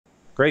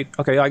Great.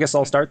 Okay, I guess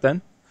I'll start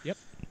then. Yep.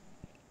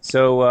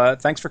 So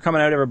thanks for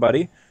coming out,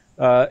 everybody.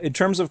 In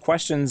terms of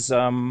questions,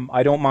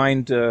 I don't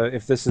mind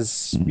if this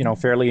is,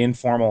 fairly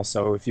informal.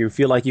 So if you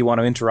feel like you want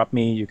to interrupt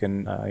me, you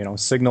can,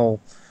 signal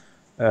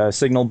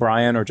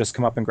Brian or just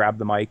come up and grab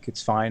the mic.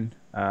 It's fine.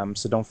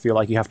 So don't feel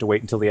like you have to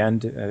wait until the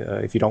end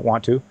if you don't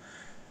want to.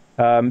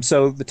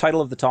 So the title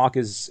of the talk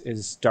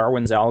is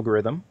Darwin's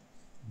Algorithm,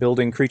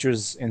 Building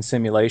Creatures in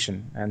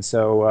Simulation. And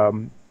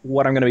so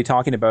what I'm going to be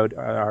talking about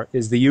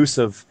is the use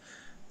of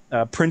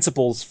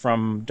principles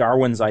from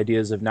Darwin's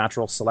ideas of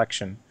natural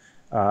selection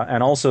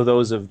and also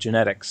those of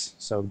genetics,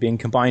 so being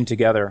combined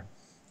together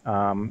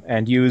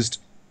and used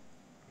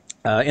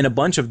in a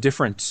bunch of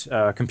different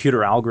computer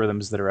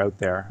algorithms that are out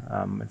there,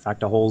 in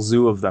fact, a whole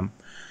zoo of them.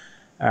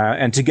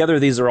 And together,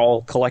 these are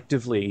all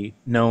collectively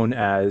known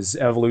as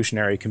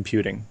evolutionary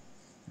computing.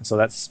 So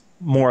that's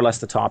more or less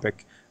the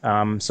topic. So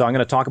I'm going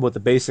to talk about the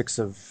basics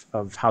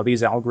of how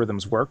these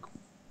algorithms work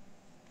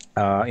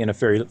in a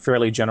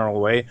fairly general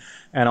way.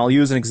 And I'll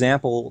use an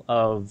example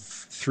of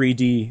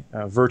 3D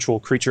virtual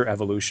creature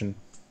evolution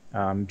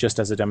just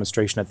as a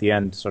demonstration at the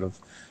end, sort of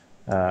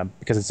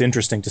because it's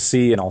interesting to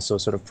see and also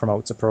sort of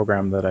promotes a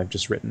program that I've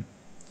just written.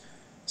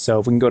 So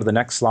if we can go to the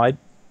next slide.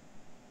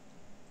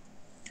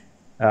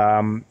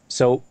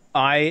 So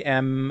I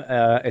am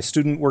a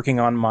student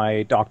working on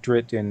my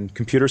doctorate in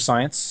computer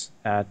science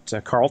at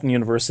Carleton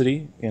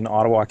University in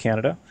Ottawa,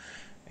 Canada.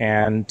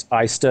 And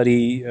I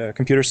study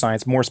computer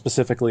science, more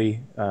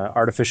specifically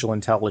artificial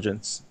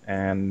intelligence,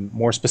 and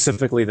more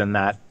specifically than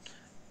that,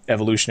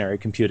 evolutionary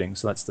computing.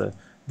 So that's the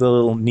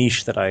little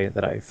niche that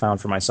I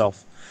found for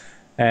myself.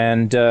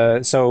 And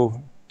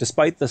so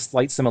despite the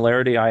slight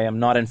similarity, I am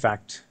not, in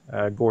fact,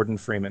 Gordon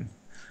Freeman.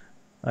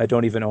 I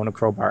don't even own a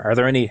crowbar. Are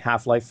there any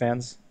Half-Life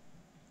fans?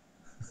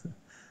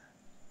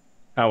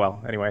 Oh,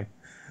 well, anyway.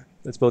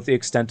 That's both the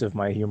extent of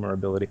my humor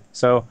ability.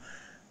 So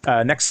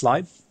next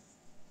slide.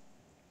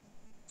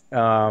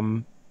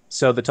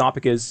 So the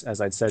topic is, as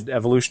I'd said,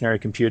 evolutionary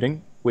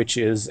computing, which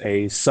is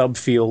a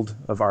subfield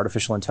of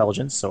artificial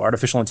intelligence. So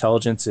artificial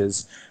intelligence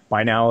is,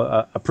 by now,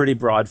 a pretty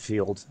broad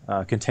field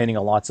containing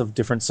lots of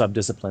different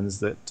subdisciplines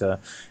that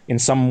in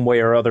some way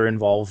or other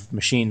involve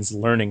machines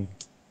learning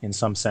in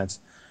some sense.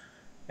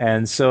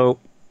 And so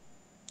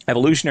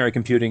evolutionary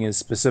computing is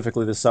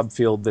specifically the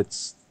subfield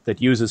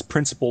that uses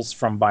principles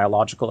from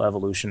biological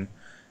evolution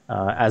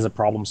as a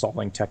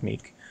problem-solving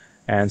technique.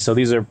 And so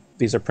these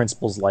are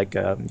principles like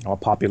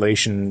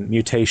population,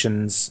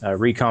 mutations,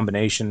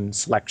 recombination,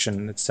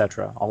 selection,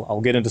 etc.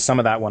 I'll get into some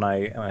of that when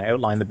I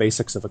outline the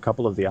basics of a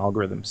couple of the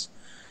algorithms.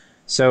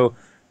 So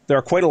there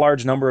are quite a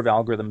large number of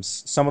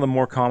algorithms. Some of the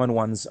more common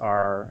ones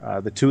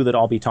are the two that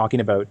I'll be talking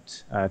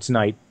about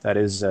tonight. That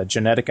is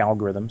genetic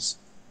algorithms.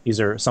 These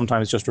are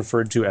sometimes just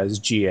referred to as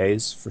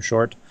GAs for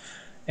short.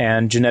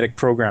 And genetic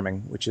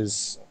programming, which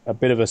is a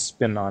bit of a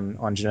spin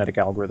on genetic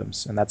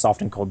algorithms. And that's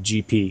often called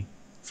GP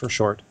for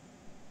short.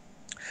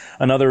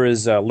 Another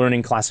is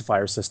learning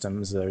classifier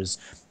systems. There's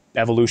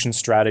evolution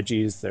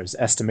strategies. There's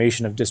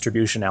estimation of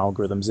distribution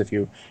algorithms. If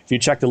you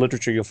check the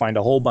literature, you'll find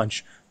a whole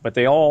bunch. But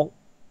they all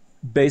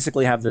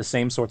basically have the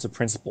same sorts of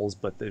principles,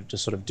 but they're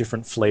just sort of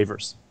different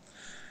flavors.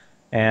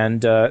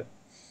 And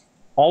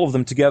all of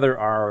them together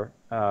are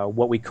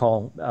what we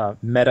call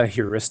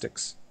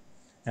meta-heuristics.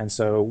 And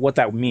so what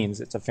that means,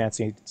 it's a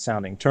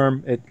fancy-sounding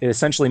term. It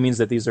essentially means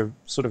that these are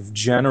sort of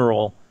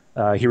general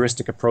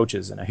heuristic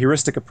approaches. And a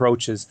heuristic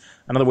approach is,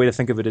 another way to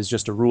think of it is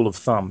just a rule of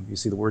thumb. You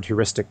see the word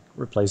heuristic,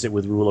 replace it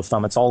with rule of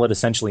thumb. It's all it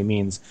essentially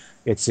means.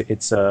 It's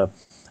a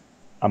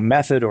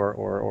method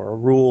or a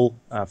rule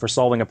for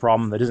solving a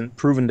problem that isn't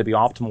proven to be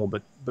optimal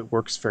but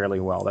works fairly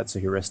well. That's a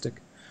heuristic.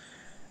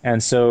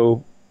 And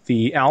so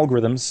the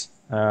algorithms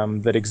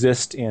that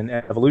exist in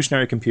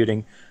evolutionary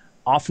computing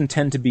often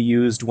tend to be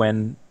used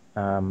when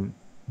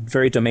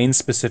very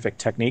domain-specific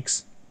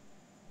techniques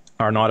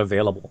are not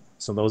available.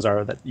 So those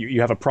are that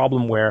you have a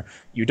problem where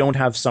you don't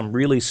have some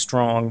really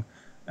strong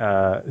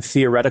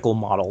theoretical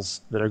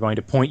models that are going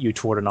to point you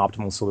toward an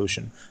optimal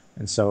solution.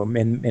 And so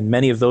in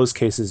many of those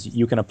cases,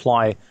 you can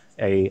apply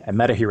a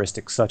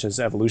meta-heuristic such as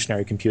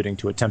evolutionary computing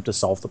to attempt to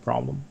solve the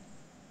problem.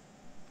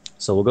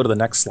 So we'll go to the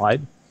next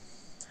slide.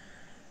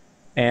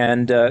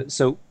 And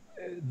so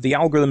the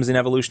algorithms in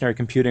evolutionary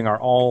computing are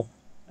all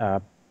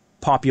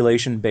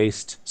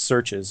population-based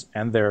searches,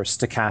 and they're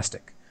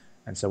stochastic.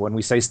 And so when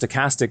we say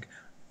stochastic,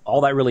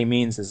 all that really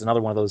means is another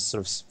one of those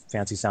sort of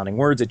fancy-sounding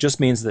words. It just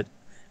means that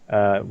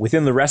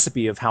within the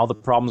recipe of how the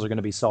problems are going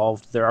to be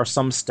solved, there are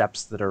some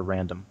steps that are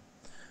random.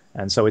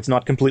 And so it's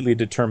not completely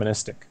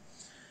deterministic.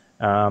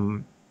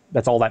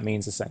 That's all that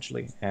means,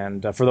 essentially.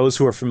 And for those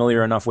who are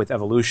familiar enough with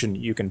evolution,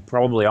 you can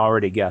probably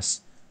already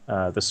guess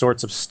the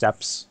sorts of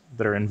steps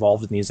that are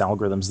involved in these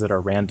algorithms that are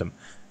random.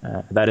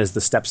 That is,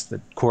 the steps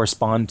that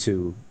correspond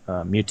to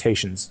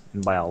mutations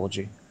in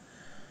biology.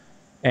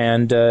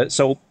 And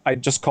so I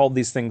just called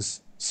these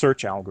things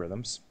search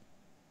algorithms,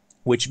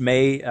 which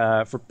may,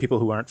 for people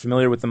who aren't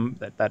familiar with them,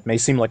 that may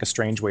seem like a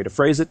strange way to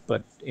phrase it,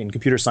 but in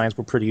computer science,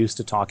 we're pretty used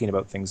to talking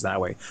about things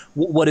that way.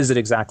 What is it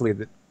exactly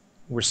that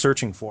we're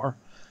searching for?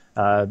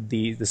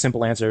 The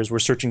simple answer is we're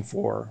searching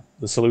for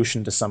the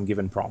solution to some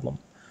given problem.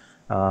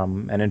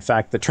 And in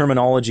fact, the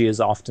terminology is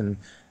often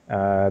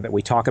that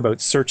we talk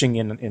about searching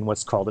in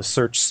what's called a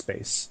search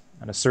space.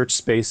 And a search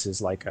space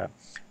is like a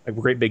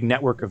great big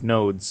network of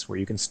nodes where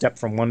you can step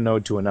from one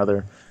node to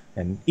another,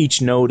 and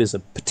each node is a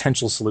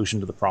potential solution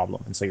to the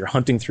problem. And so you're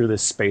hunting through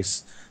this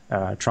space,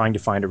 trying to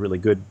find a really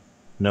good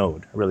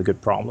node, a really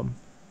good problem.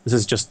 This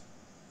is just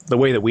the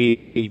way that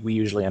we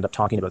usually end up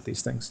talking about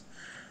these things.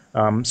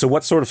 So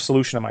what sort of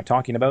solution am I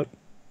talking about?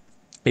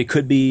 It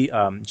could be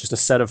just a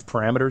set of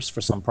parameters for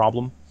some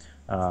problem.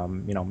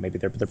 You know, maybe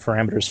they're the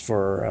parameters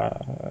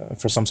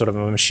for some sort of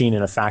a machine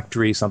in a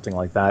factory, something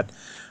like that.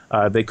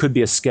 They could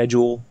be a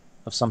schedule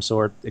of some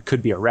sort. It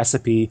could be a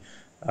recipe.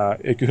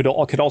 It could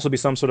also be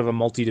some sort of a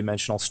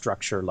multi-dimensional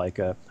structure, like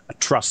a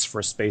truss for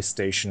a space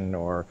station,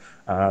 or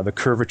the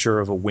curvature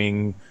of a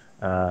wing,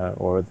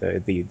 or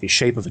the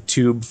shape of a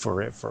tube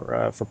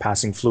for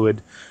passing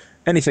fluid,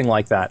 anything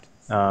like that.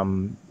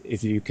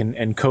 If you can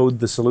encode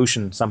the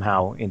solution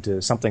somehow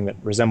into something that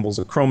resembles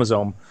a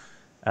chromosome,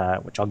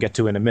 which I'll get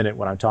to in a minute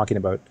when I'm talking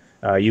about,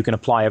 you can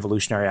apply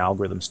evolutionary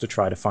algorithms to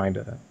try to find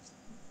a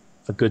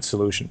good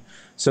solution.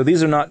 So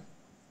these are not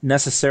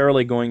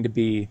necessarily going to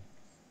be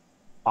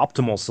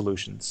optimal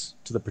solutions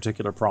to the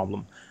particular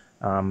problem.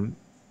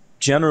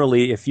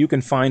 Generally, if you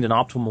can find an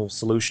optimal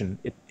solution,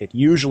 it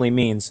usually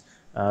means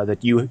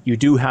that you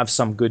do have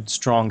some good,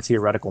 strong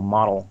theoretical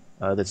model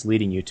that's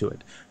leading you to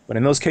it. But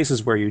in those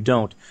cases where you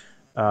don't,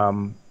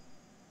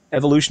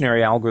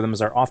 evolutionary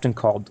algorithms are often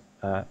called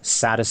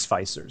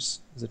satisficers.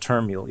 Is a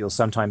term you'll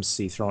sometimes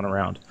see thrown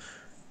around.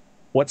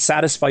 What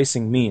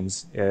satisficing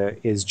means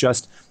is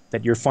just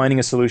that you're finding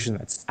a solution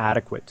that's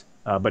adequate,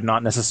 but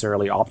not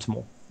necessarily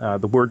optimal.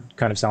 The word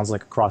kind of sounds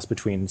like a cross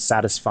between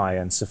satisfy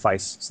and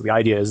suffice. So the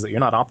idea is that you're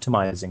not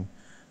optimizing,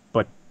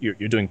 but you're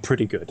doing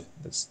pretty good.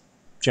 That's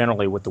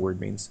generally what the word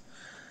means.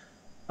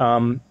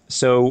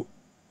 So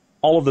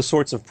all of the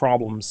sorts of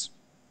problems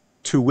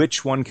to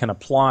which one can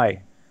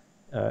apply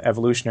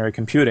evolutionary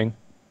computing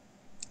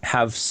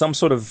have some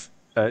sort of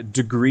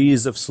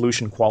degrees of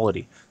solution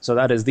quality. So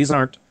that is, these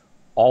aren't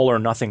all or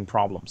nothing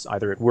problems.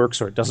 Either it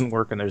works or it doesn't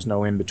work, and there's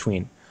no in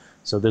between.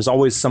 So there's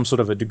always some sort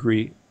of a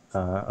degree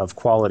of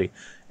quality.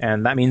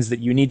 And that means that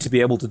you need to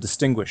be able to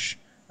distinguish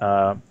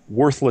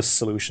worthless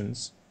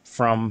solutions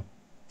from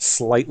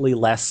slightly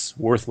less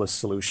worthless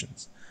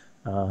solutions.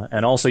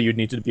 And also you'd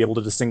need to be able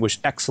to distinguish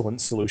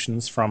excellent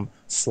solutions from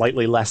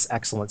slightly less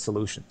excellent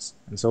solutions.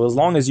 And so as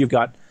long as you've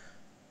got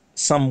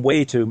some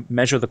way to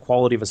measure the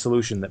quality of a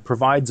solution that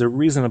provides a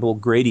reasonable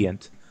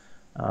gradient,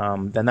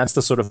 then that's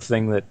the sort of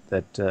thing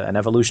that an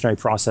evolutionary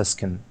process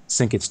can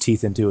sink its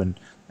teeth into,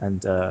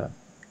 and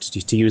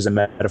to use a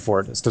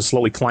metaphor, is to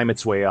slowly climb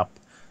its way up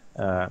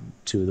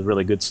to the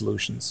really good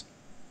solutions.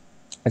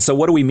 And so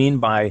what do we mean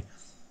by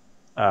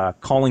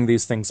calling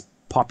these things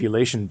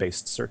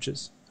population-based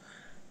searches?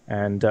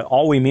 And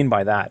all we mean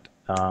by that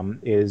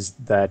is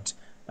that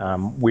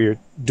we're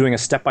doing a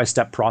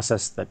step-by-step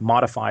process that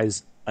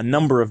modifies a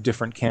number of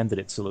different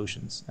candidate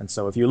solutions. And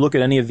so if you look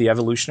at any of the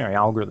evolutionary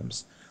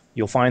algorithms,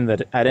 you'll find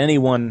that at any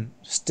one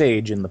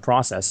stage in the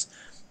process,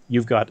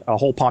 you've got a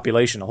whole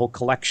population, a whole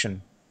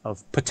collection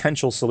of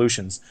potential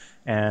solutions.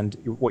 And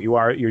what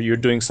you're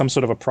doing some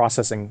sort of a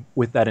processing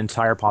with that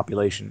entire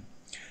population,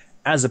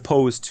 as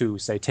opposed to,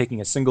 say,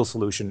 taking a single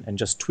solution and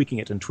just tweaking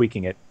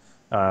it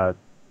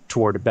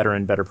toward a better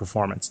and better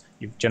performance.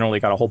 You've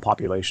generally got a whole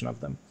population of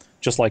them.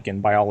 Just like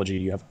in biology,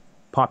 you have a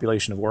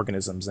population of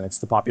organisms, and it's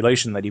the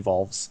population that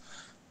evolves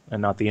and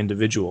not the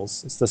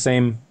individuals. It's the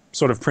same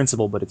sort of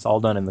principle, but it's all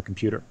done in the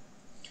computer.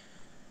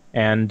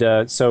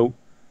 And so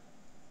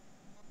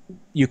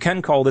you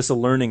can call this a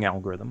learning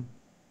algorithm,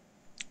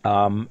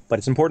 but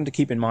it's important to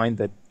keep in mind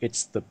that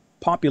it's the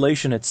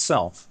population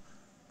itself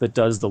that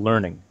does the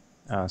learning.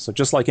 So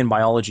just like in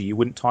biology, you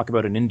wouldn't talk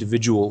about an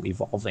individual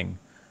evolving,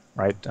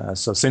 right?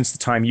 So since the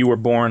time you were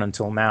born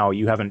until now,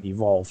 you haven't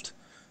evolved.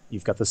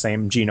 You've got the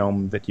same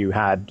genome that you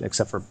had,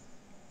 except for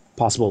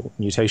possible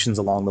mutations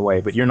along the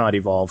way, but you're not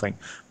evolving.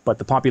 But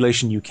the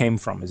population you came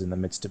from is in the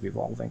midst of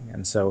evolving.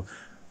 And so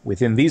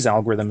within these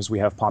algorithms, we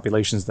have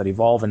populations that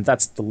evolve, and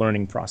that's the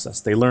learning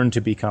process. They learn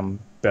to become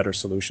better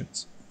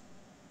solutions.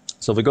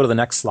 So if we go to the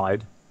next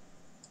slide,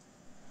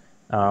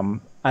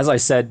 as I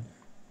said,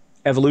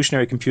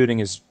 evolutionary computing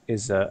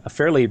is a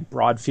fairly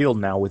broad field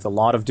now with a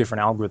lot of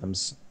different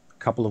algorithms, a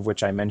couple of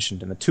which I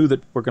mentioned. And the two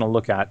that we're going to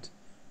look at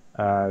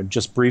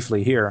just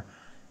briefly here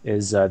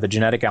is the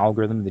genetic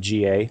algorithm, the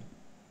GA.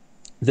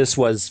 This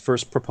was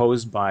first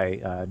proposed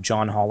by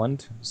John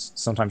Holland,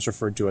 sometimes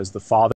referred to as the father